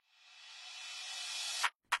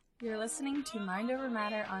You're listening to Mind Over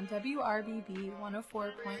Matter on WRBB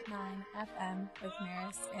 104.9 FM with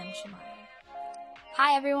Maris and Shemaya.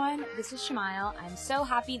 Hi everyone, this is Shemaya. I'm so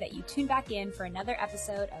happy that you tuned back in for another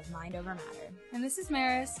episode of Mind Over Matter. And this is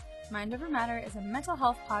Maris. Mind Over Matter is a mental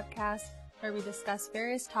health podcast where we discuss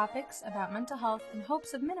various topics about mental health in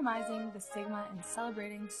hopes of minimizing the stigma and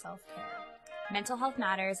celebrating self-care. Mental health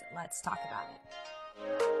matters, let's talk about it.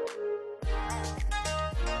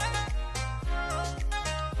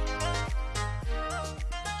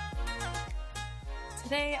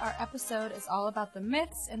 Today, our episode is all about the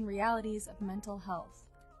myths and realities of mental health.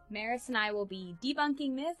 Maris and I will be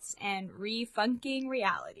debunking myths and refunking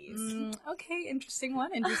realities. Okay, interesting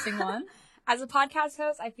one. As a podcast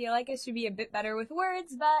host, I feel like I should be a bit better with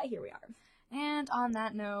words, but here we are. And on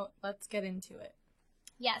that note, let's get into it.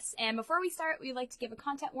 Yes, and before we start, we'd like to give a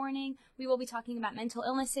content warning. We will be talking about mental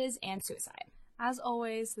illnesses and suicide. As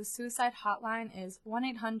always, the suicide hotline is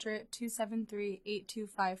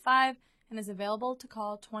 1-800-273-8255 and is available to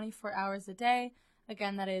call 24 hours a day.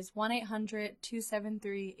 Again, that is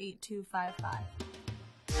 1-800-273-8255.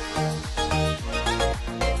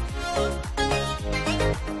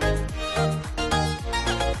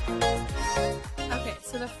 Okay,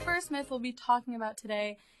 so the first myth we'll be talking about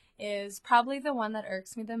today is probably the one that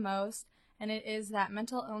irks me the most, and it is that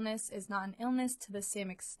mental illness is not an illness to the same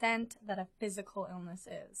extent that a physical illness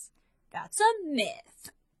is. That's a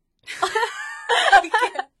myth.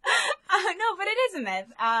 No, but it is a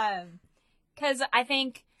myth. Because I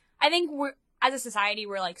think we're, as a society,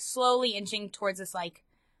 we're like slowly inching towards this, like,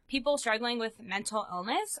 people struggling with mental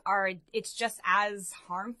illness it's just as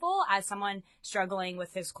harmful as someone struggling with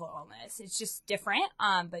physical illness. It's just different,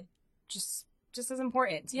 but just as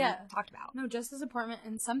important to be talked about. No, just as important.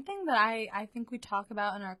 And something that I think we talk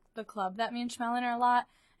about in the club that me and Schmelin are a lot,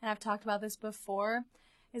 and I've talked about this before,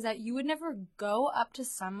 is that you would never go up to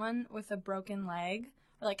someone with a broken leg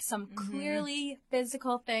or like some clearly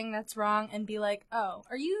physical thing that's wrong and be like, oh,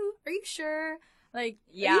 are you sure? Like,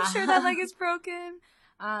 are you sure that leg is broken?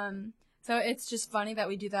 So it's just funny that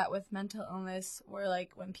we do that with mental illness, where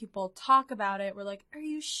like when people talk about it, we're like, are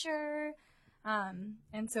you sure?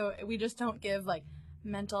 And so we just don't give like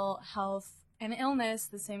mental health and illness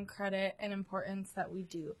the same credit and importance that we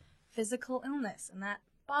do physical illness. And that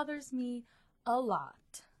bothers me a lot.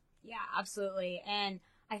 Yeah, absolutely. And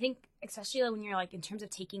I think especially when you're like in terms of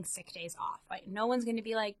taking sick days off, like no one's going to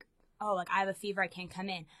be like, oh, like I have a fever, I can't come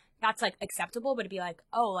in. That's like acceptable, but to be like,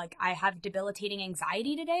 oh, like I have debilitating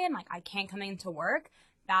anxiety today and like I can't come into work.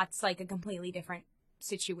 That's like a completely different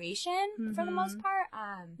situation for the most part.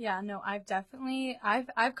 Yeah, no, I've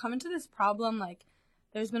come into this problem, like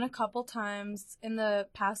there's been a couple times in the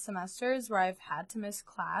past semesters where I've had to miss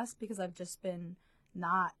class because I've just been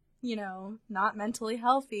not mentally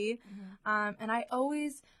healthy. And I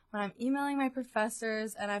always, when I'm emailing my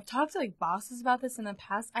professors, and I've talked to like bosses about this in the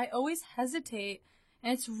past, I always hesitate,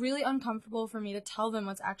 and it's really uncomfortable for me to tell them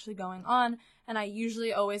what's actually going on. And I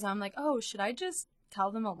usually I'm like, oh, should I just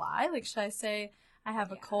tell them a lie? Like, should I say I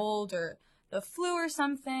have a cold or the flu or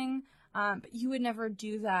something? But you would never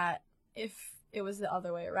do that if it was the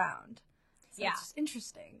other way around. So it's just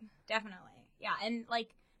interesting. Definitely. Yeah, and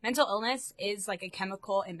like mental illness is like a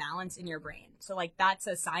chemical imbalance in your brain. So like that's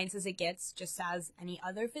as science as it gets, just as any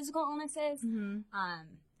other physical illnesses.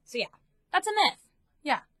 So yeah, that's a myth.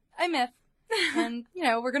 Yeah, a myth. And,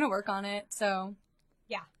 we're going to work on it, so.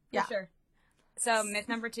 Yeah, for sure. So myth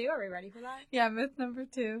number 2, are we ready for that? Yeah, myth number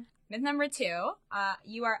 2. Myth number 2,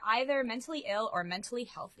 you are either mentally ill or mentally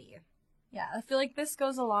healthy. Yeah, I feel like this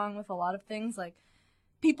goes along with a lot of things, like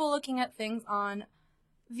people looking at things on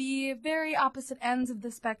the very opposite ends of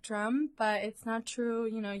the spectrum, but it's not true.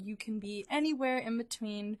 You can be anywhere in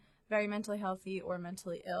between very mentally healthy or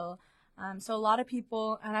mentally ill. So a lot of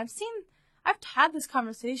people, and I've had this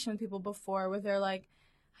conversation with people before where they're like,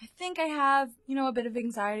 I think I have, a bit of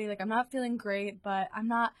anxiety, like I'm not feeling great, but I'm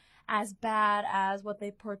not as bad as what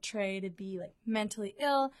they portray to be like mentally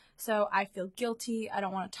ill, so I feel guilty, I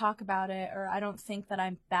don't want to talk about it, or I don't think that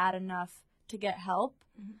I'm bad enough to get help,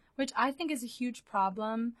 which I think is a huge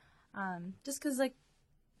problem, just because like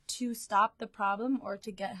to stop the problem or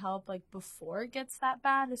to get help like before it gets that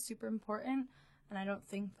bad is super important, and I don't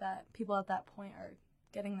think that people at that point are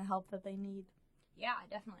getting the help that they need. Yeah,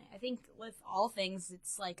 definitely. I think with all things,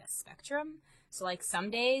 it's like a spectrum. So like some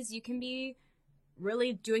days you can be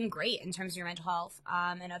really doing great in terms of your mental health.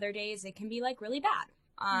 And other days it can be like really bad.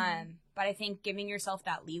 But I think giving yourself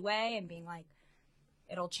that leeway and being like,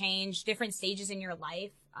 it'll change different stages in your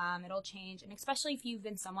life. It'll change. And especially if you've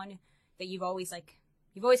been someone that you've always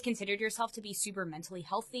considered yourself to be super mentally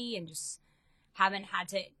healthy and just haven't had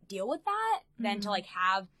to deal with that, then to like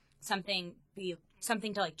have something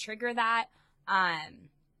to like trigger that.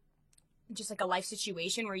 Just like a life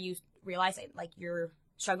situation where you realize that, like, you're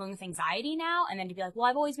struggling with anxiety now, and then to be like, well,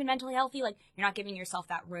 I've always been mentally healthy. Like, you're not giving yourself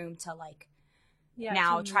that room to like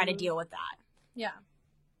now try to deal with that. Yeah.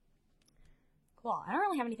 Cool. I don't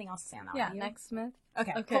really have anything else to say on that one. Yeah, next myth.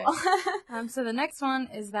 Okay. Cool. So the next one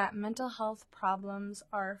is that mental health problems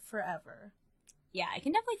are forever. Yeah, I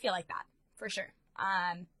can definitely feel like that, for sure.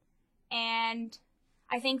 And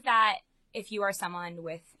I think that if you are someone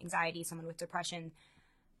with anxiety, someone with depression,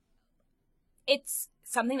 it's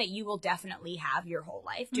something that you will definitely have your whole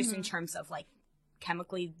life, just in terms of, like,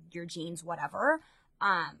 chemically, your genes, whatever.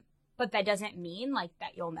 But that doesn't mean, like,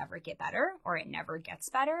 that you'll never get better or it never gets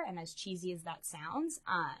better. And as cheesy as that sounds,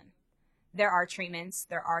 there are treatments,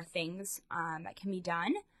 there are things that can be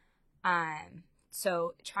done.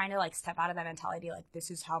 So trying to, like, step out of that mentality, like,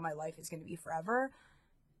 this is how my life is going to be forever,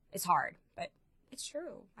 is hard. But it's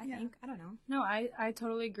true, I think. I don't know. No, I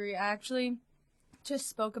totally agree. I actually just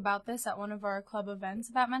spoke about this at one of our club events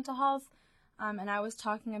about mental health. And I was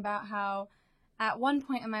talking about how at one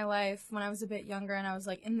point in my life, when I was a bit younger and I was,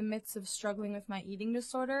 like, in the midst of struggling with my eating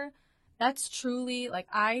disorder, that's truly, like,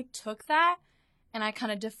 I took that and I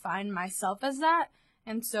kind of defined myself as that.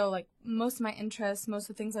 And so, like, most of my interests, most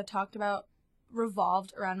of the things I talked about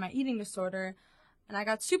revolved around my eating disorder. And I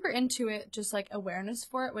got super into it, just, like, awareness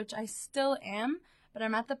for it, which I still am. But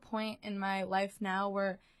I'm at the point in my life now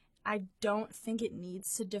where I don't think it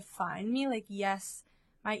needs to define me. Like, yes,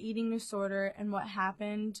 my eating disorder and what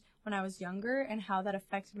happened when I was younger and how that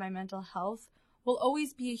affected my mental health will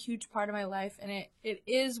always be a huge part of my life, and it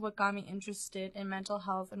is what got me interested in mental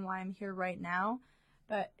health and why I'm here right now,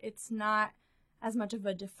 but it's not as much of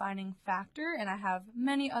a defining factor, and I have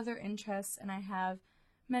many other interests, and I have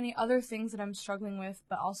many other things that I'm struggling with,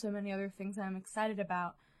 but also many other things that I'm excited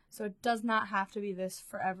about, so it does not have to be this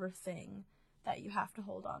forever thing that you have to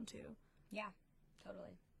hold on to. Yeah,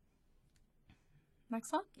 totally.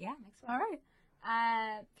 Next one? Yeah, next one. All right.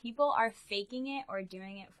 People are faking it or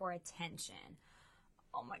doing it for attention.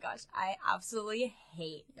 Oh my gosh, I absolutely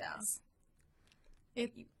hate this.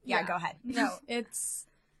 Yeah, go ahead. No, it's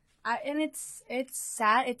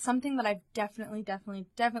sad. It's something that I've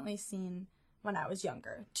definitely seen when I was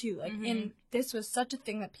younger too. Like, this was such a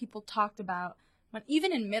thing that people talked about when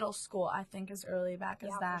even in middle school. I think as early back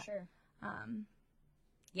as that. For sure.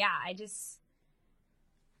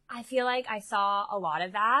 I feel like I saw a lot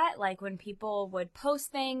of that, like when people would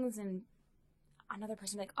post things and another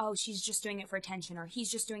person would be like, oh, she's just doing it for attention, or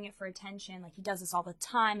he's just doing it for attention, like he does this all the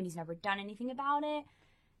time and he's never done anything about it.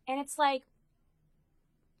 And it's like,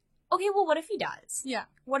 okay, well, what if he does? Yeah.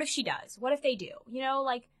 What if she does? What if they do? You know,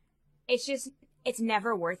 like, it's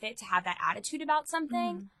never worth it to have that attitude about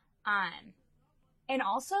something. And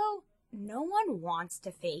also, no one wants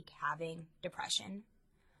to fake having depression.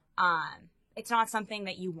 It's not something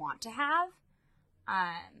that you want to have.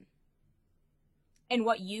 And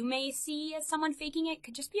what you may see as someone faking it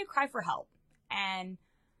could just be a cry for help. And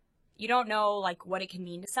you don't know, like, what it can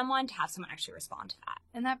mean to someone to have someone actually respond to that.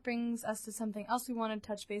 And that brings us to something else we want to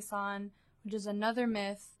touch base on, which is another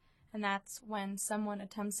myth, and that's when someone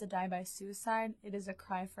attempts to die by suicide, it is a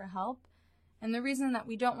cry for help. And the reason that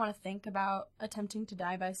we don't want to think about attempting to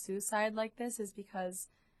die by suicide like this is because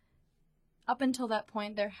up until that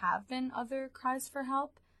point, there have been other cries for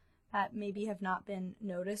help that maybe have not been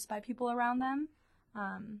noticed by people around them,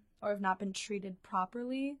 or have not been treated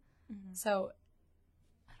properly. So,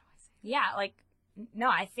 how do I say that? Yeah, like, no,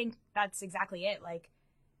 I think that's exactly it. Like,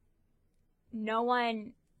 no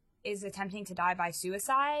one is attempting to die by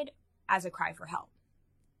suicide as a cry for help.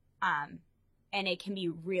 And it can be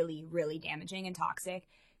really, really damaging and toxic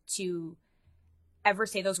to ever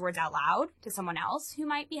say those words out loud to someone else who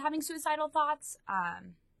might be having suicidal thoughts,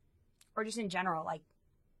 or just in general, like,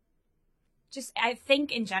 just, I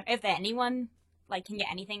think if anyone, like, can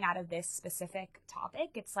get anything out of this specific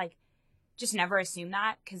topic, it's like, just never assume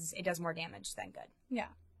that, because it does more damage than good. Yeah.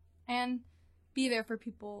 And be there for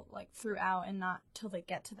people, like, throughout and not till they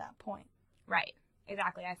get to that point. Right.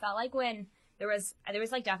 Exactly. I felt like when there was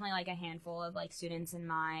like definitely like a handful of like students in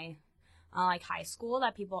my like high school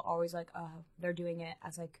that people always like, oh, they're doing it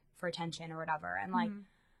as like for attention or whatever. And like,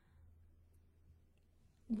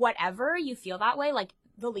 whatever you feel that way, like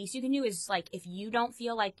the least you can do is like, if you don't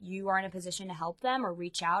feel like you are in a position to help them or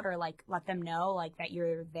reach out or like let them know like that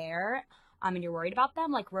you're there, and you're worried about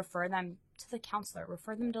them, like refer them to the counselor,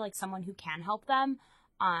 refer them to like someone who can help them.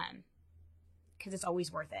 Cause it's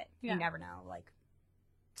always worth it. Yeah. You never know. Like,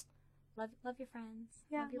 love your friends.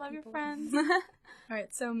 Yeah, love your people. friends. All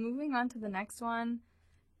right, so moving on to the next one.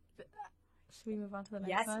 Should we move on to the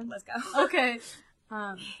next one? Yes, let's go. Okay.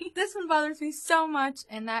 This one bothers me so much,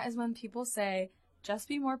 and that is when people say, just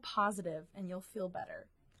be more positive and you'll feel better.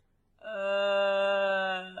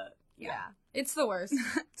 Yeah. It's the worst.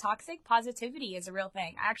 Toxic positivity is a real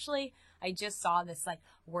thing. Actually, I just saw this like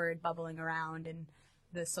word bubbling around in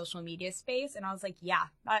the social media space, and I was like, yeah,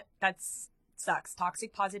 that's sucks.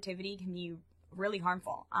 Toxic positivity can be really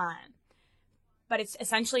harmful. But it's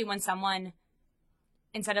essentially when someone,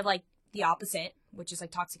 instead of like the opposite, which is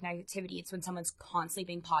like toxic negativity, it's when someone's constantly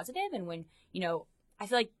being positive, and when, you know, I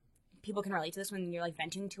feel like people can relate to this when you're like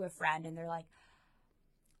venting to a friend and they're like,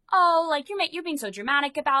 oh, like you're being so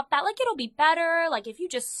dramatic about that. Like, it'll be better. Like, if you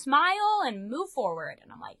just smile and move forward.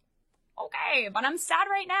 And I'm like, okay, but I'm sad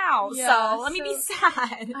right now. Yeah, so let me be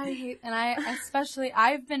sad.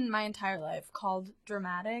 I've been my entire life called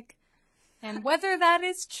dramatic. And whether that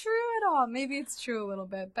is true at all, maybe it's true a little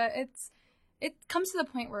bit, but it comes to the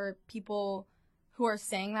point where people who are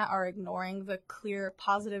saying that are ignoring the clear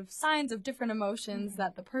positive signs of different emotions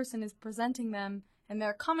that the person is presenting them, and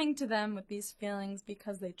they're coming to them with these feelings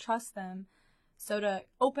because they trust them. So to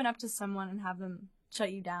open up to someone and have them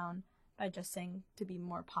shut you down by just saying to be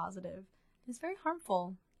more positive is very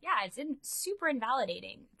harmful. Yeah, it's super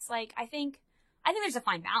invalidating. It's like, I think there's a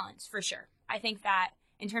fine balance for sure. I think that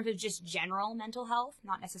in terms of just general mental health,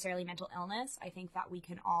 not necessarily mental illness, I think that we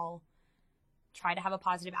can all try to have a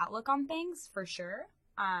positive outlook on things for sure.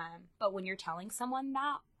 But when you're telling someone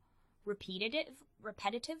that repetitively,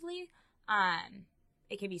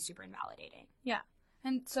 it can be super invalidating. Yeah.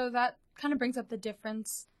 And so that kind of brings up the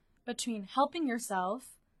difference between helping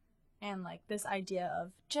yourself and like this idea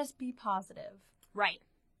of just be positive. Right.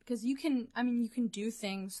 Because you can do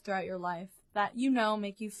things throughout your life that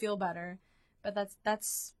make you feel better, but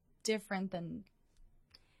that's different than.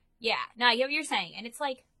 Yeah. No, I get what you're saying. And it's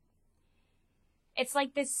like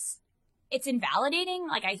this, it's invalidating.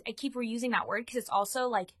 Like I keep reusing that word because it's also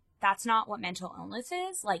like, that's not what mental illness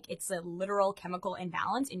is. Like, it's a literal chemical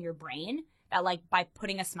imbalance in your brain that, like, by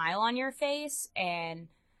putting a smile on your face and,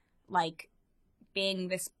 like, being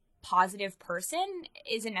this positive person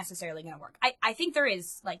isn't necessarily going to work. I think there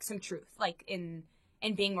is, like, some truth, like, in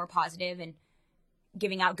being more positive and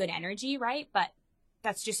giving out good energy, right? But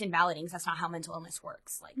that's just invalidating because that's not how mental illness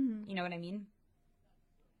works. Like, You know what I mean?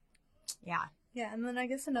 Yeah. Yeah, and then I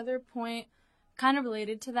guess another point kind of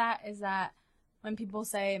related to that is that when people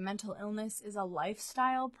say mental illness is a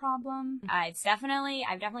lifestyle problem. I've definitely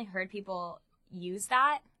heard people use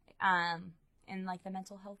that in like the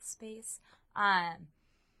mental health space. But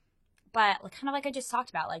kind of like I just talked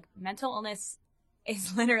about, like mental illness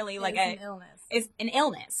is literally like an illness. Is an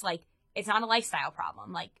illness. Like, it's not a lifestyle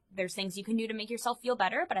problem. Like, there's things you can do to make yourself feel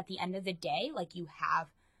better, but at the end of the day, like, you have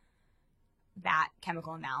that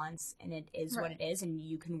chemical imbalance and it is what it is, and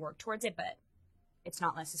you can work towards it, but it's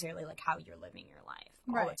not necessarily like how you're living your life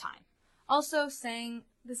all the time. Also, saying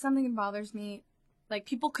there's something that bothers me, like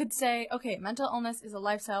people could say, okay, mental illness is a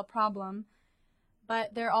lifestyle problem,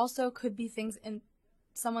 but there also could be things in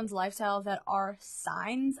someone's lifestyle that are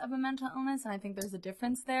signs of a mental illness, and I think there's a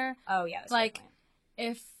difference there. Oh yeah, like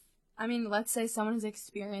let's say someone is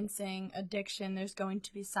experiencing addiction, there's going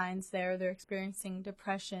to be signs there. They're experiencing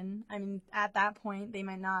depression. I mean, at that point, they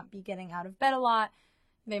might not be getting out of bed a lot.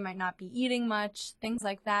 They might not be eating much, things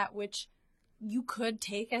like that, which you could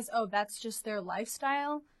take as, oh, that's just their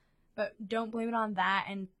lifestyle, but don't blame it on that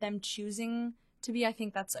and them choosing to be. I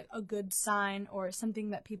think that's a good sign or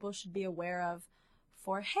something that people should be aware of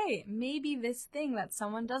for, hey, maybe this thing that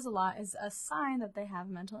someone does a lot is a sign that they have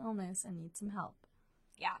mental illness and need some help.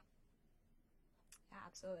 Yeah. Yeah,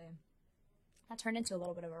 absolutely. That turned into a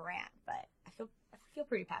little bit of a rant, but I feel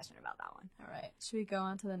pretty passionate about that one. All right. Should we go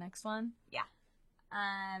on to the next one? Yeah.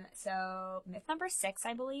 So myth number 6,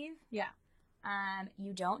 I believe. Yeah.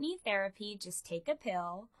 You don't need therapy, just take a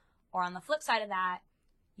pill. Or on the flip side of that,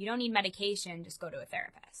 you don't need medication, just go to a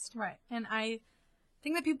therapist. Right. And I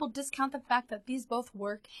think that people discount the fact that these both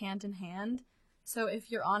work hand in hand. So if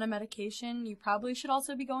you're on a medication, you probably should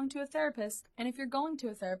also be going to a therapist. And if you're going to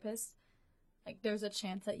a therapist, like, there's a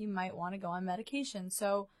chance that you might want to go on medication.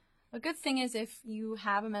 So a good thing is if you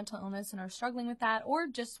have a mental illness and are struggling with that, or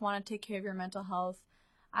just want to take care of your mental health,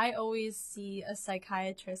 I always see a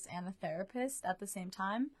psychiatrist and a therapist at the same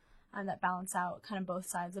time, and that balance out kind of both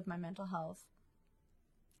sides of my mental health.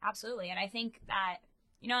 Absolutely. And I think that,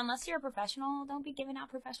 unless you're a professional, don't be giving out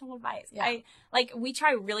professional advice. Yeah. We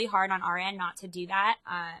try really hard on our end not to do that,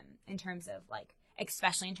 in terms of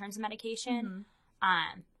especially in terms of medication.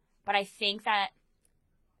 But I think that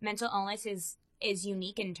mental illness is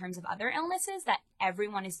unique in terms of other illnesses, that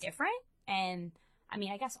everyone is different. And I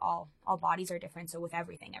mean, I guess all bodies are different. So with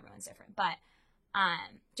everything, everyone's different. But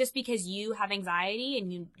Just because you have anxiety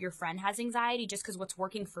and your friend has anxiety, just because what's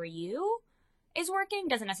working for you is working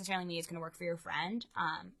doesn't necessarily mean it's going to work for your friend.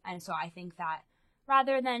 And so I think that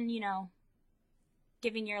rather than,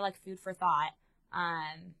 giving your like food for thought,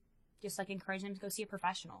 just like encourage them to go see a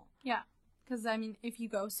professional. Yeah. Because, I mean, if you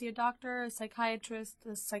go see a doctor, a psychiatrist,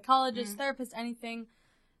 a psychologist, therapist, anything,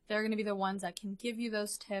 they're going to be the ones that can give you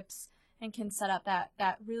those tips and can set up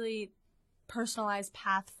that really personalized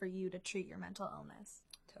path for you to treat your mental illness.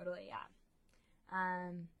 Totally, yeah.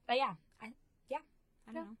 But yeah, I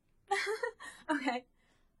don't know. Okay.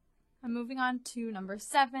 I'm moving on to number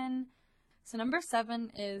 7. So number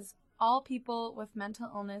 7 is all people with mental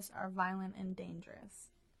illness are violent and dangerous.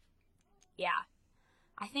 Yeah.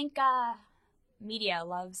 I think media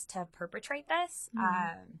loves to perpetrate this.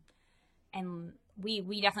 And we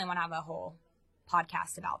definitely want to have a whole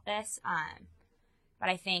podcast about this. But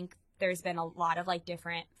I think there's been a lot of like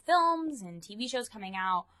different films and TV shows coming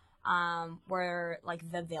out where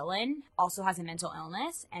like the villain also has a mental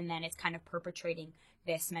illness, and then it's kind of perpetrating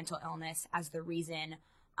this mental illness as the reason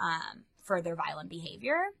for their violent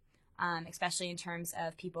behavior, especially in terms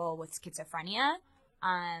of people with schizophrenia.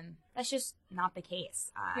 That's just not the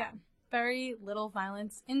case. Yeah. Very little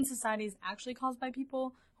violence in society is actually caused by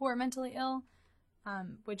people who are mentally ill,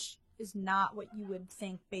 which is not what you would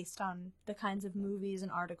think based on the kinds of movies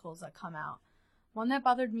and articles that come out. One that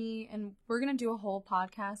bothered me, and we're going to do a whole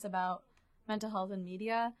podcast about mental health and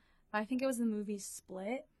media, but I think it was the movie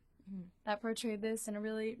Split that portrayed this in a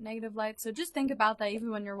really negative light. So just think about that even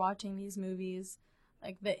when you're watching these movies,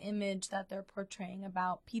 like the image that they're portraying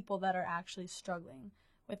about people that are actually struggling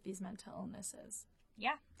with these mental illnesses.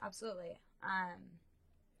 Yeah, absolutely.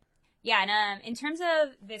 Yeah, and in terms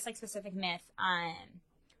of this like specific myth,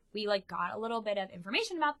 we like got a little bit of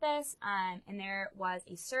information about this, and there was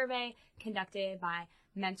a survey conducted by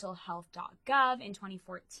mentalhealth.gov in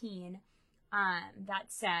 2014 that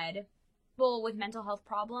said people with mental health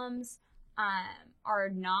problems are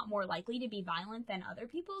not more likely to be violent than other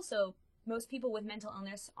people. So most people with mental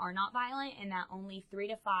illness are not violent, and that only 3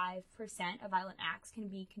 to 5% of violent acts can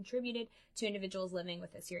be contributed to individuals living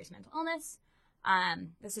with a serious mental illness.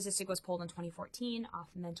 The statistic was pulled in 2014 off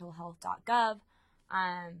mentalhealth.gov.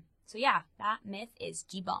 So yeah, that myth is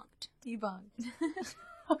debunked.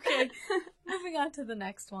 Okay, moving on to the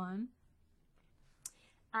next one.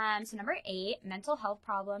 So number 8, mental health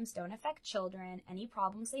problems don't affect children. Any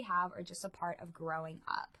problems they have are just a part of growing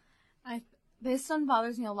up. This one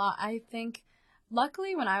bothers me a lot. I think,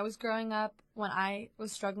 luckily, when I was growing up, when I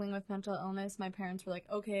was struggling with mental illness, my parents were like,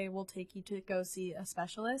 okay, we'll take you to go see a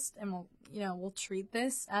specialist, and we'll treat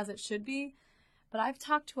this as it should be. But I've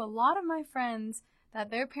talked to a lot of my friends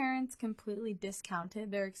that their parents completely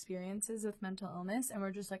discounted their experiences with mental illness, and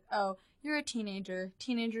were just like, oh, you're a teenager.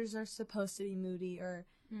 Teenagers are supposed to be moody, or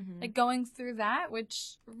like going through that,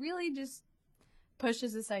 which really just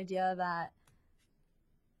pushes this idea that...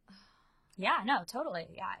 Yeah, no, totally.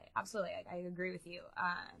 Yeah, absolutely. I agree with you.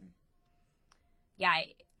 Yeah,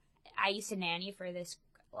 I used to nanny for this,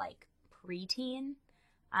 like, preteen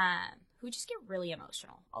who just get really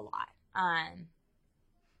emotional a lot.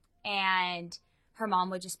 And her mom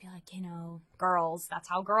would just be like, girls, that's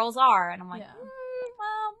how girls are. And I'm like,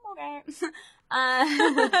 well, okay.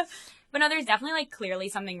 But no, there's definitely, like, clearly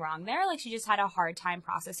something wrong there. Like, she just had a hard time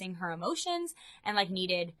processing her emotions and, like,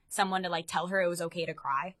 needed someone to, like, tell her it was okay to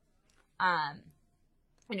cry. And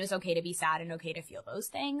it was okay to be sad and okay to feel those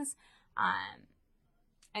things.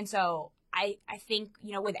 And so I think,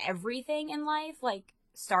 with everything in life, like,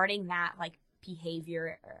 starting that, like,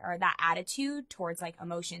 behavior or that attitude towards, like,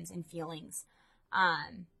 emotions and feelings,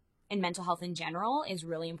 and mental health in general is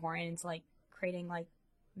really important. It's, like, creating, like,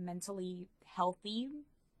 mentally healthy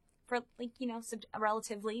for, like,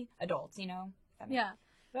 relatively adults, Yeah.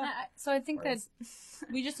 So I think that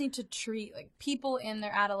we just need to treat, like, people in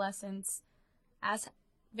their adolescence as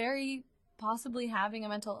very possibly having a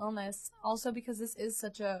mental illness, also because this is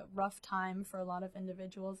such a rough time for a lot of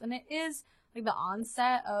individuals, and it is like the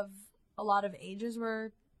onset of a lot of ages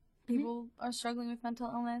where people are struggling with mental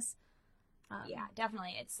illness. Yeah,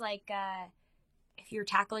 definitely. It's like if you're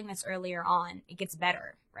tackling this earlier on, it gets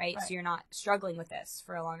better, right? So you're not struggling with this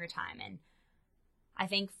for a longer time. And I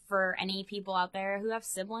think for any people out there who have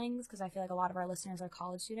siblings, because I feel like a lot of our listeners are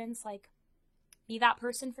college students, like, be that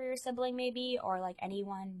person for your sibling maybe, or, like,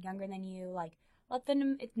 anyone younger than you. Like, let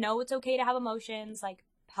them know it's okay to have emotions. Like,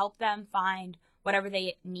 help them find whatever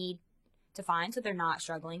they need to find so they're not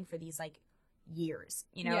struggling for these, like, years.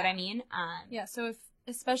 You know what I mean? Yeah, so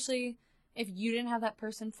especially if you didn't have that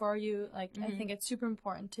person for you, like, I think it's super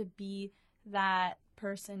important to be that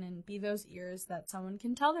person and be those ears that someone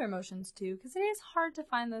can tell their emotions to, because it is hard to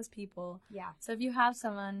find those people. Yeah. So if you have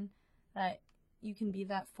someone that you can be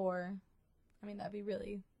that for, I mean, that'd be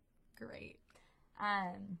really great.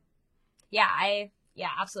 Yeah,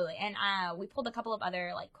 absolutely. And we pulled a couple of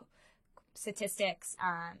other like statistics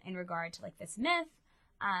in regard to like this myth.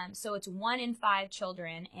 So it's 1 in 5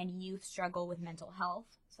 children and youth struggle with mental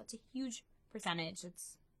health. So it's a huge percentage.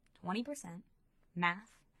 It's 20%.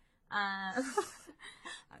 Math. I'm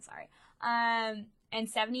sorry. And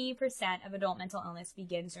 70% of adult mental illness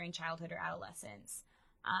begins during childhood or adolescence.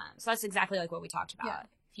 So that's exactly like what we talked about. Yeah.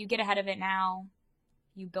 If you get ahead of it now,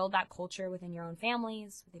 you build that culture within your own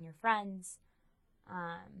families, within your friends.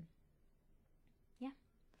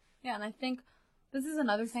 Yeah, and I think this is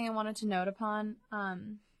another thing I wanted to note upon,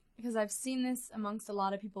 because I've seen this amongst a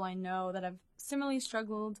lot of people I know that have similarly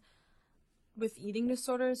struggled with eating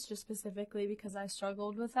disorders, just specifically because I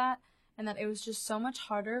struggled with that, and that it was just so much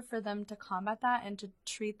harder for them to combat that and to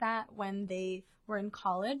treat that when they were in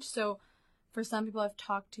college. So for some people I've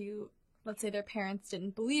talked to, let's say their parents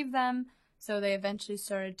didn't believe them, so they eventually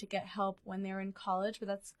started to get help when they were in college, but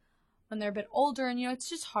that's when they're a bit older, and, it's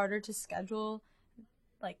just harder to schedule,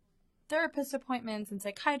 like, therapist appointments and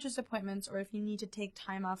psychiatrist appointments, or if you need to take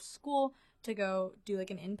time off school to go do,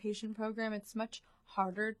 like, an inpatient program, it's much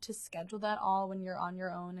harder to schedule that all when you're on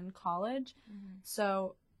your own in college. Mm-hmm.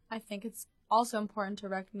 So I think it's also important to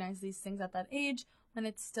recognize these things at that age when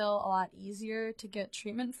it's still a lot easier to get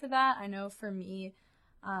treatment for that. I know for me,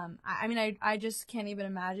 I just can't even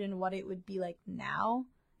imagine what it would be like now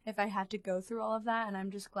if I had to go through all of that, and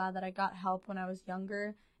I'm just glad that I got help when I was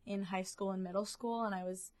younger in high school and middle school, and I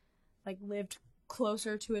was, like, lived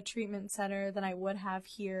closer to a treatment center than I would have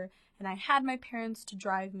here, and I had my parents to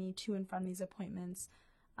drive me to and from these appointments,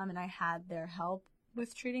 and I had their help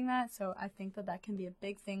with treating that, so I think that that can be a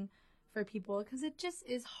big thing for people, because it just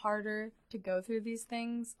is harder to go through these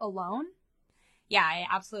things alone. Yeah, I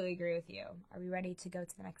absolutely agree with you. Are we ready to go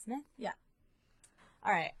to the next myth? Yeah.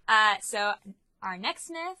 All right, so our next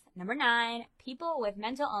myth, number 9, people with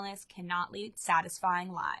mental illness cannot lead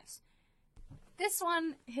satisfying lives. This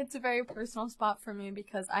one hits a very personal spot for me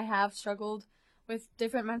because I have struggled with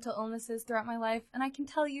different mental illnesses throughout my life, and I can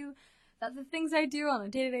tell you that the things I do on a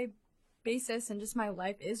day-to-day basis and just my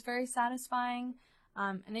life is very satisfying,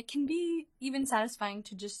 and it can be even satisfying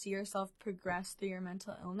to just see yourself progress through your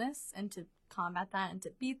mental illness and to combat that and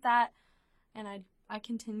to beat that, and I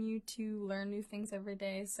continue to learn new things every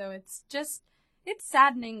day, so it's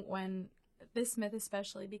saddening when this myth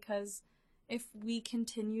especially, because if we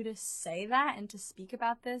continue to say that and to speak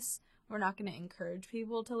about this, we're not going to encourage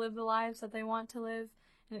people to live the lives that they want to live.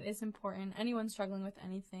 And it is important, anyone struggling with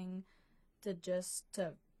anything,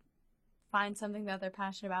 to find something that they're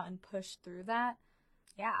passionate about and push through that.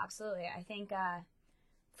 Yeah, absolutely. I think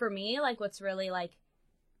for me, like, what's really, like,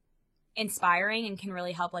 inspiring and can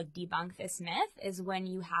really help, like, debunk this myth is when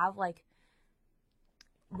you have, like,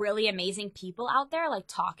 really amazing people out there, like,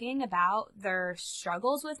 talking about their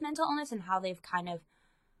struggles with mental illness and how they've kind of,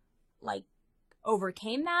 like,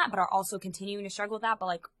 overcame that, but are also continuing to struggle with that, but,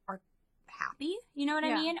 like, are happy. You know what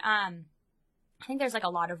I mean? I think there's, like, a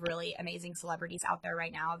lot of really amazing celebrities out there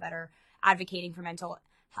right now that are advocating for mental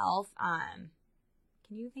health.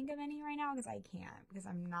 Can you think of any right now? Because I can't, because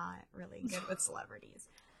I'm not really good with celebrities.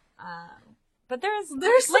 But there's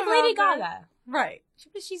like Lady Gaga. Right.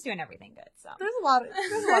 She's doing everything good, so. There's a lot of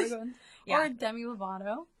good ones. Yeah. Or Demi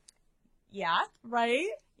Lovato. Yeah. Right?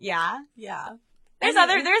 Yeah. Yeah. But like,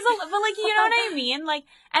 you know what I mean? Like,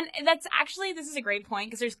 and that's actually, this is a great point,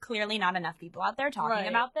 because there's clearly not enough people out there talking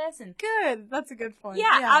about this. And good. That's a good point.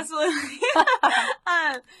 Yeah. Absolutely.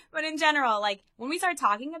 But in general, like, when we start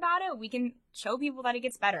talking about it, we can show people that it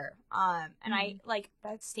gets better. And I, like,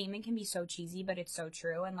 that statement can be so cheesy, but it's so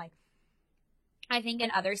true. And, like, I think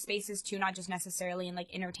in other spaces too, not just necessarily in,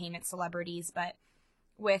 like, entertainment celebrities, but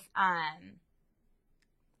with,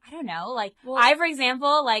 I don't know, like, I, for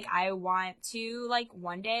example, like, I want to, like,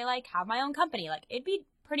 one day, like, have my own company. Like, it'd be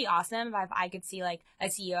pretty awesome if I could see, like, a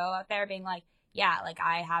CEO out there being like, yeah, like,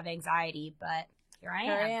 I have anxiety, but here I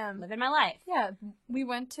am living my life. Yeah, me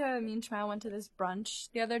and Shmal went to this brunch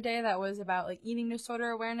the other day that was about, like, eating disorder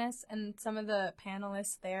awareness, and some of the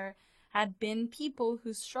panelists there had been people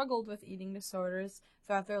who struggled with eating disorders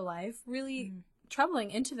throughout their life, really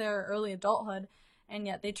troubling into their early adulthood, and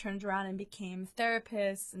yet they turned around and became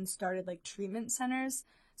therapists and started, like, treatment centers.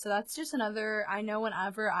 So that's just another, I know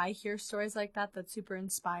whenever I hear stories like that, that's super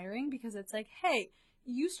inspiring, because it's like, hey,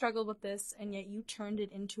 you struggled with this, and yet you turned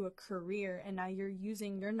it into a career, and now you're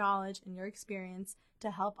using your knowledge and your experience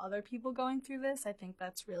to help other people going through this. I think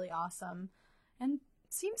that's really awesome. And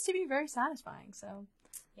seems to be very satisfying. So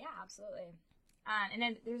yeah, absolutely. And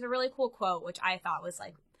then there's a really cool quote, which I thought was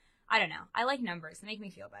like, I don't know. I like numbers. They make me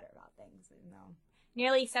feel better about things. You know,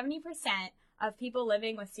 nearly 70% of people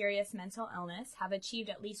living with serious mental illness have achieved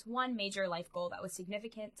at least one major life goal that was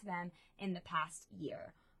significant to them in the past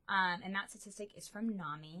year. And that statistic is from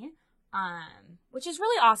NAMI, which is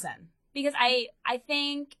really awesome because I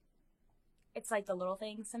think it's like the little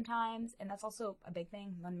things sometimes, and that's also a big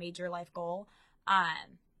thing, one major life goal.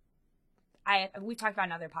 We've talked about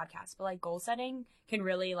in other podcasts, but like goal setting can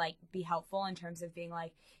really like be helpful in terms of being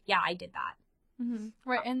like, yeah, I did that. Mm-hmm.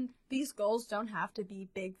 Right. And these goals don't have to be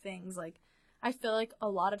big things. Like, I feel like a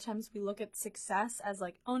lot of times we look at success as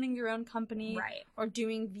like owning your own company, right, or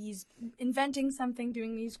inventing something,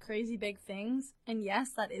 doing these crazy big things. And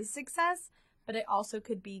yes, that is success, but it also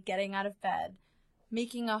could be getting out of bed,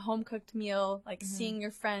 making a home-cooked meal, like seeing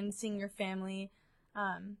your friends, seeing your family,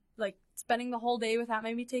 like spending the whole day without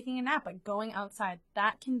maybe taking a nap, like going outside.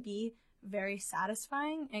 That can be very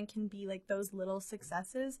satisfying and can be like those little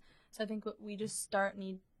successes. So I think we just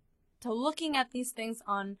need to looking at these things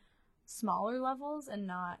on smaller levels and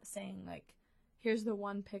not saying like, here's the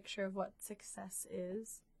one picture of what success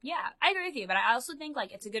is. Yeah, I agree with you, but I also think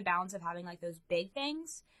like it's a good balance of having like those big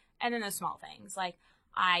things and then those small things. Like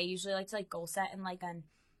I usually like to like goal set in like an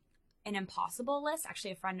impossible list.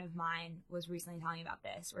 Actually, a friend of mine was recently telling me about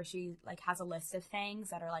this, where she like has a list of things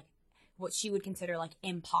that are like what she would consider like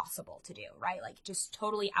impossible to do, right? Like just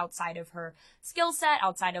totally outside of her skill set,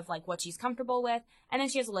 outside of like what she's comfortable with. And then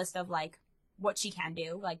she has a list of like what she can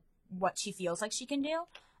do, like what she feels like she can do.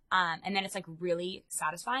 And then it's like really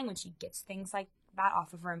satisfying when she gets things like that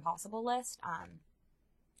off of her impossible list.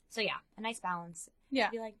 So yeah, a nice balance. Yeah.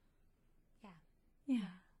 To be like, yeah.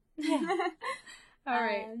 All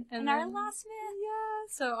right. And our last myth. Yeah.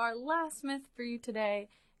 So our last myth for you today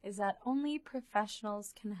is that only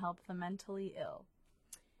professionals can help the mentally ill.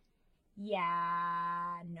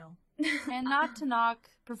 Yeah, no. And not to knock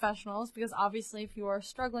professionals, because obviously if you are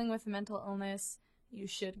struggling with a mental illness, you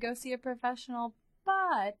should go see a professional,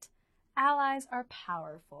 but allies are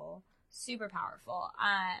powerful. Super powerful.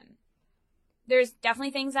 There's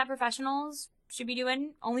definitely things that professionals should be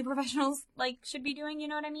doing, only professionals like should be doing, you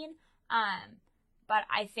know what I mean? But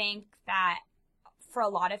I think that for a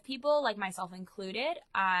lot of people, like myself included,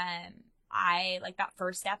 I like that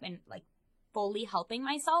first step in like fully helping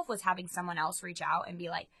myself was having someone else reach out and be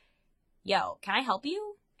like, yo, can I help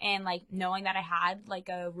you? And like knowing that I had like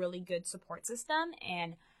a really good support system.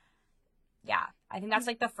 And yeah, I think that's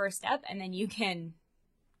like the first step. And then you can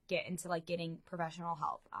get into like getting professional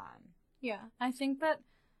help. Yeah, I think that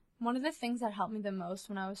one of the things that helped me the most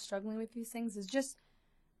when I was struggling with these things is just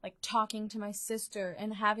like talking to my sister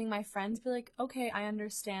and having my friends be like, okay, I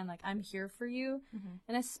understand, like I'm here for you. Mm-hmm.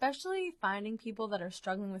 And especially finding people that are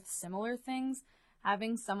struggling with similar things,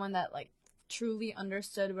 having someone that like truly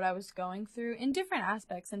understood what I was going through in different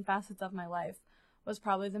aspects and facets of my life was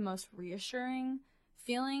probably the most reassuring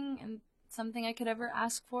feeling and something I could ever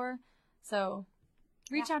ask for. So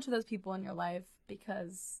reach out to those people in your life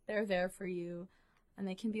because they're there for you and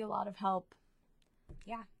they can be a lot of help.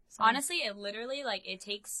 Yeah. So. Honestly, it literally, like, it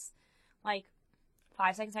takes, like,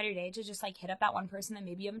 5 seconds out of your day to just, like, hit up that one person that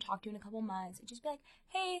maybe you haven't talked to in a couple months and just be like,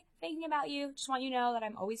 hey, thinking about you. Just want you to know that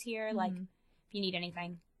I'm always here. Mm-hmm. Like, if you need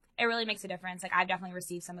anything. It really makes a difference. Like, I've definitely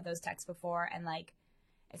received some of those texts before and, like,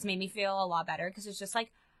 it's made me feel a lot better because it's just,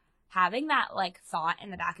 like, having that, like, thought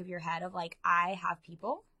in the back of your head of, like, I have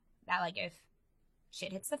people that, like, if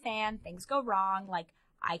shit hits the fan, things go wrong, like,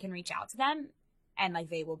 I can reach out to them. And, like,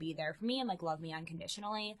 they will be there for me and, like, love me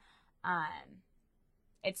unconditionally.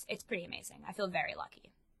 It's pretty amazing. I feel very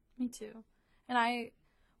lucky. Me too. And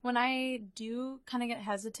when I do kind of get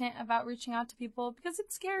hesitant about reaching out to people, because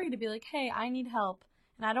it's scary to be like, hey, I need help.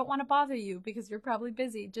 And I don't want to bother you because you're probably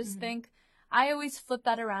busy. Just think, I always flip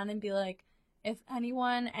that around and be like, if any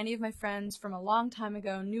of my friends from a long time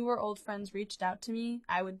ago, new or old friends, reached out to me,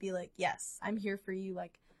 I would be like, yes, I'm here for you.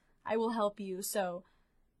 Like, I will help you. So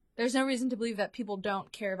there's no reason to believe that people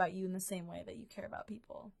don't care about you in the same way that you care about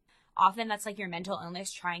people. Often that's like your mental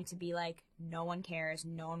illness trying to be like, no one cares.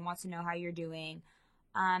 No one wants to know how you're doing.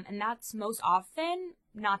 And that's most often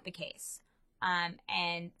not the case.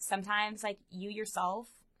 And sometimes like you yourself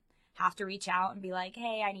have to reach out and be like,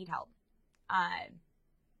 hey, I need help.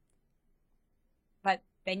 But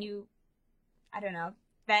then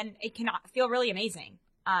then it cannot feel really amazing.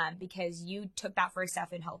 Because you took that first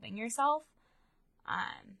step in helping yourself.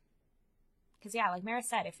 Because, yeah, like Mara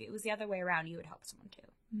said, if it was the other way around, you would help someone too.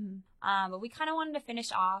 Mm-hmm. But we kind of wanted to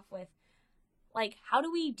finish off with, like, how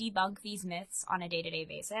do we debunk these myths on a day-to-day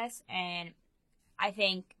basis? And I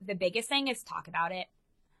think the biggest thing is talk about it.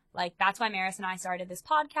 Like, that's why Maris and I started this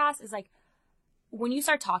podcast, is like, when you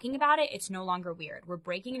start talking about it, it's no longer weird. We're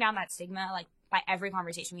breaking down that stigma, like, by every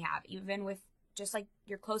conversation we have, even with just, like,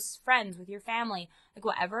 your close friends, with your family, like,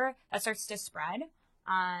 whatever that starts to spread.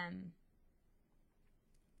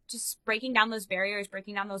 Just breaking down those barriers,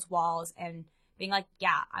 breaking down those walls, and being like,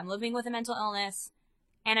 yeah, I'm living with a mental illness,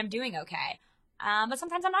 and I'm doing okay. But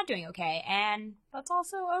sometimes I'm not doing okay, and That's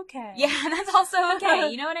also okay. yeah, that's also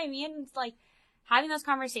okay. You know what I mean? It's like having those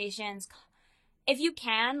conversations. If you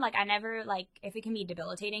can, like, I never, like, if it can be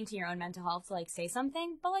debilitating to your own mental health to, like, say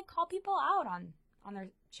something, but, like, call people out on their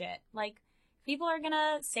shit. Like, if people are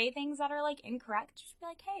gonna say things that are, like, incorrect, just be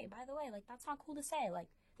like, hey, by the way, like, that's not cool to say. Like,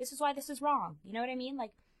 this is why this is wrong. You know what I mean?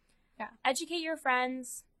 Like, yeah. Educate your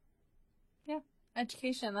friends. Yeah.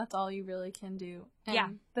 Education, that's all you really can do. And yeah.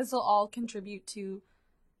 This will all contribute to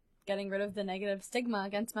getting rid of the negative stigma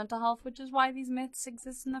against mental health, which is why these myths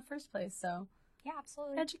exist in the first place. So, yeah,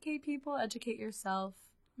 absolutely. Educate people, educate yourself.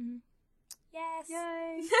 Mm-hmm. Yes.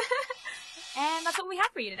 Yay. And that's what we have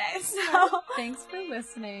for you today. So thanks for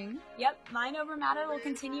listening. Yep. Mind Over Matter will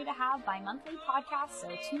continue to have bi-monthly podcasts, so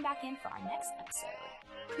tune back in for our next episode.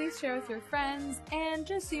 Please share with your friends. And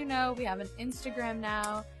just so you know, we have an Instagram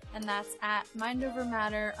now, and that's at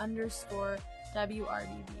mindovermatter_WRDB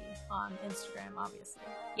on Instagram, obviously.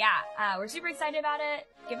 Yeah, we're super excited about it.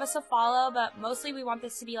 Give us a follow, but mostly we want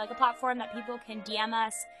this to be like a platform that people can DM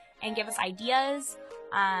us and give us ideas,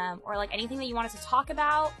 or like anything that you want us to talk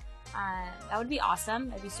about. That would be awesome.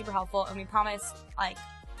 That'd be super helpful. And we promise, like,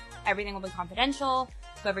 everything will be confidential.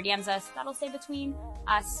 Whoever DMs us, that'll stay between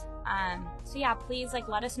us. So yeah, please, like,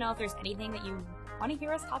 let us know if there's anything that you want to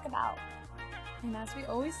hear us talk about. And as we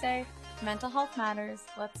always say, mental health matters.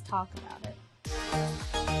 Let's talk about it.